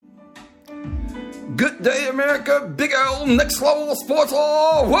Good day, America. Big L, next level sports.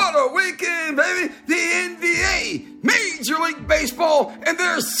 Oh, what a weekend, baby. The NBA, Major League Baseball, and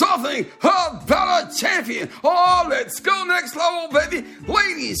there's something about a champion. Oh, let's go next level, baby.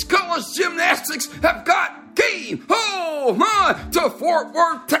 Ladies, college gymnastics have got game. Oh, my. To Fort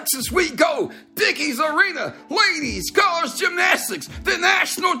Worth, Texas we go. Dickies Arena, ladies, college gymnastics, the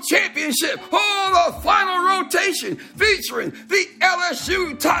national championship. Oh, the final rotation featuring the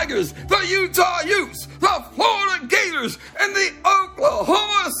LSU Tigers, the Utah Utes, the Florida Gators, and the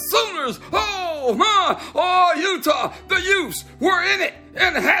Oklahoma Sooners. Oh, my. Oh, Utah, the Utes were in it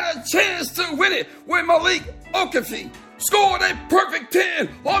and had a chance to win it when Malik Okafor scored a perfect 10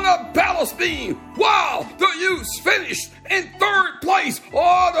 on the ballast beam. Wow, the Utes finished in third place.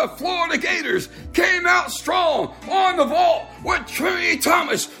 Oh, the Florida Gators came out strong on the vault with Trinity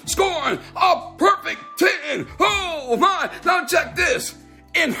Thomas scoring a perfect 10. Oh, my. Now check this.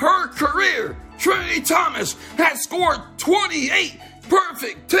 In her career, Trinity Thomas has scored 28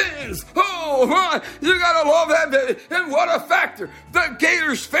 perfect 10s. Oh, my. You gotta love that, baby. And what a factor. The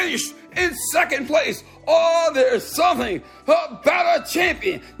Gators finished in second place. Oh, there's something about a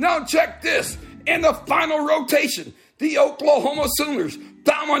champion. Now check this. In the final rotation, the Oklahoma Sooners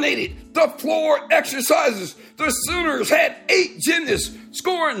dominated the floor exercises. The Sooners had 8 gymnasts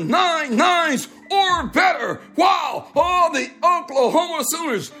scoring 9 nines or better. Wow. Oh, the Oklahoma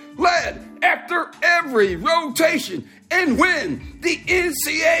Sooners led after every rotation and win the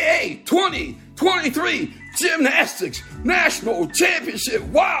NCAA 2023 Gymnastics National Championship.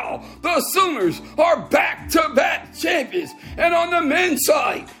 Wow, the Sooners are back-to-back champions. And on the men's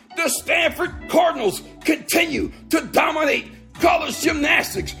side, the Stanford Cardinals continue to dominate college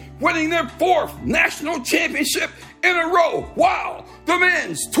gymnastics, winning their 4th national championship in a row. Wow, the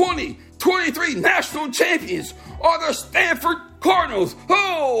men's 2023 national champions are the Stanford Cardinals.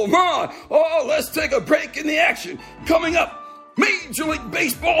 Oh, my. Oh, let's take a break in the action. Coming up, Major League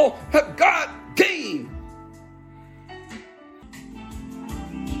Baseball have got game.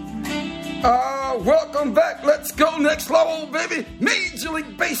 Welcome back. Let's go next level, baby. Major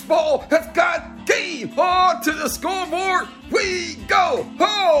League Baseball has got game. On to the scoreboard we go.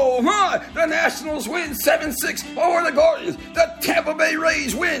 Oh, my. The Nationals win 7-6 over the Guardians. The Tampa Bay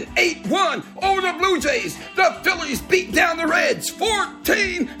Rays win 8-1 over the Blue Jays. The Phillies beat down the Reds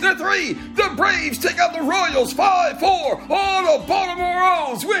 14-3. The Braves take out the Royals 5-4. Oh, the Baltimore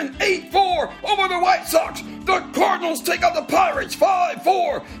Orioles win 8-4 over the White Sox. The Cardinals take out the Pirates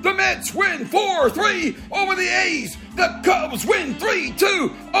 5-4. The Mets win 4-3 over the A's. The Cubs win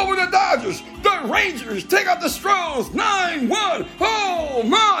 3-2 over the Dodgers. The Rangers take out the Stros 9-1. Oh,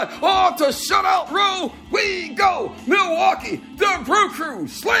 my. Oh, to shutout row we go. Milwaukee, the Brew Crew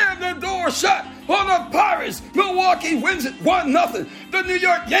slam the door shut on the Pirates. Milwaukee wins it 1-0. The New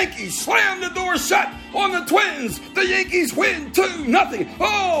York Yankees slam the door shut on the Twins. The Yankees win 2-0.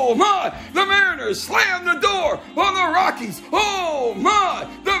 Oh, my. The Mariners slam the door on the Rockies. Oh, my.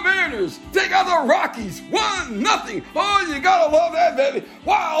 The Mariners take out the Rockies 1-0. Oh, you gotta love that, baby.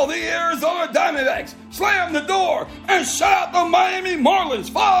 Wow, the Arizona Diamondbacks slam the door and shut out the Miami Marlins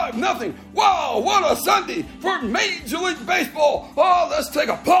 5-0. Wow, what a Sunday for Major League Baseball. Oh, let's take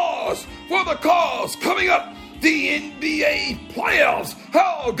a pause for the cause. Coming up, the NBA playoffs.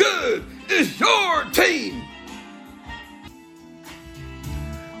 How good is your team?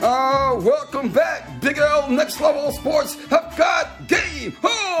 Welcome back. Big L, next level sports have got game.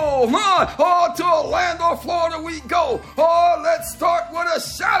 Oh, my. Oh, to Orlando, Florida we go. Oh, let's start with a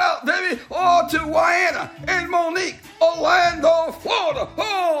shout out, baby. Oh, to Wyanna and Monique, Orlando, Florida.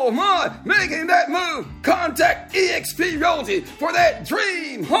 Oh, my. Making that move. Contact eXp Realty for that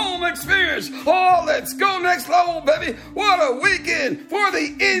dream home experience. Oh, let's go next level, baby. What a weekend for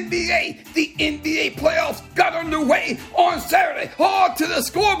the NBA. The NBA playoffs got underway on Saturday. Oh, to the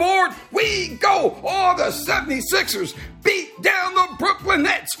scoreboard we go. Oh, the 76ers beat down the Brooklyn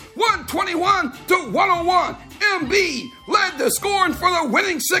Nets 121-101. Embiid led the scoring for the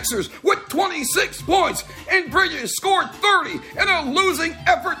winning Sixers with 26 points, and Bridges scored 30 in a losing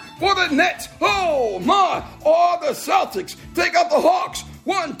effort for the Nets. Oh, my. Oh, the Celtics take out the Hawks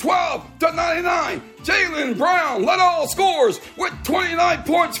 112-99. Jaylen Brown led all scores with 29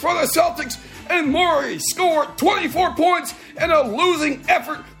 points for the Celtics, and Murray scored 24 points in a losing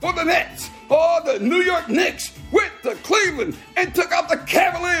effort for the Nets. Oh, the New York Knicks went to Cleveland and took out the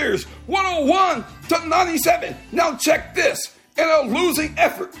Cavaliers 101-97. Now check this. In a losing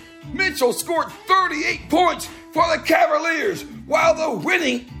effort, Mitchell scored 38 points for the Cavaliers, while the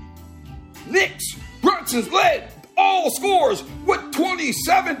winning Knicks, Brunson's led all scores with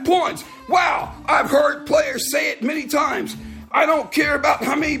 27 points. Wow, I've heard players say it many times. I don't care about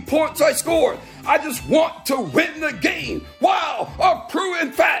how many points I scored. I just want to win the game. Wow, a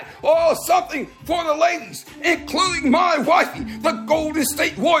proven fact. Oh, something for the ladies, including my wifey, the Golden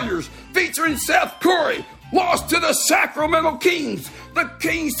State Warriors, featuring Seth Curry, lost to the Sacramento Kings. The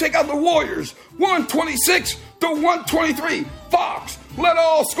Kings take out the Warriors, 126-123. Fox led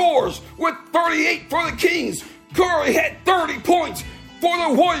all scores with 38 for the Kings. Curry had 30 points for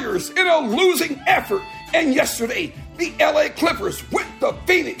the Warriors in a losing effort. And yesterday, the LA Clippers went to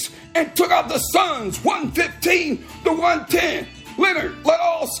Phoenix and took out the Suns 115-110. Leonard led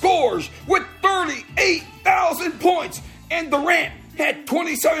all scores with 38,000 points. And Durant had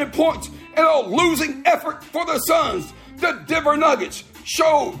 27 points in a losing effort for the Suns. The Denver Nuggets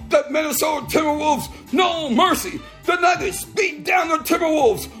showed the Minnesota Timberwolves no mercy. The Nuggets beat down the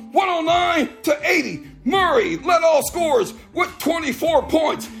Timberwolves 109-80. Murray led all scores with 24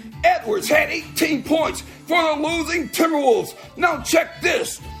 points. Edwards had 18 points for the losing Timberwolves. Now check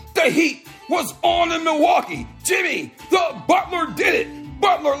this. The Heat was on in Milwaukee. Jimmy the Butler did it.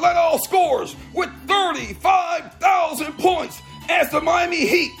 Butler led all scores with 35,000 points as the Miami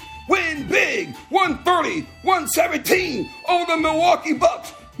Heat win big, 130-117 over the Milwaukee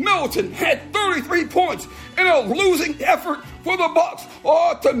Bucks. Middleton had 33 points in a losing effort for the Bucks.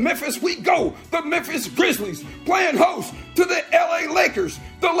 Oh, to Memphis we go. The Memphis Grizzlies playing host to the LA Lakers.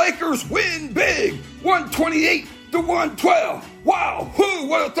 The Lakers win big, 128-112. Wow, who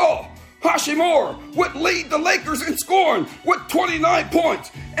would have thought Hashimura would lead the Lakers in scoring with 29 points,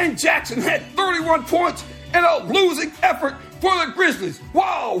 and Jackson had 31 points in a losing effort for the Grizzlies.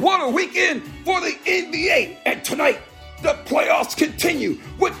 Wow, what a weekend for the NBA. And tonight, the playoffs continue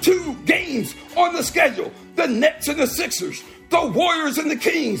with 2 games on the schedule. The Nets and the Sixers, the Warriors and the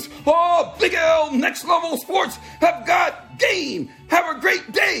Kings. Oh, Big L Next Level Sports have got game. Have a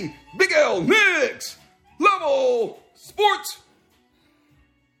great day. Big L Next Level Sports.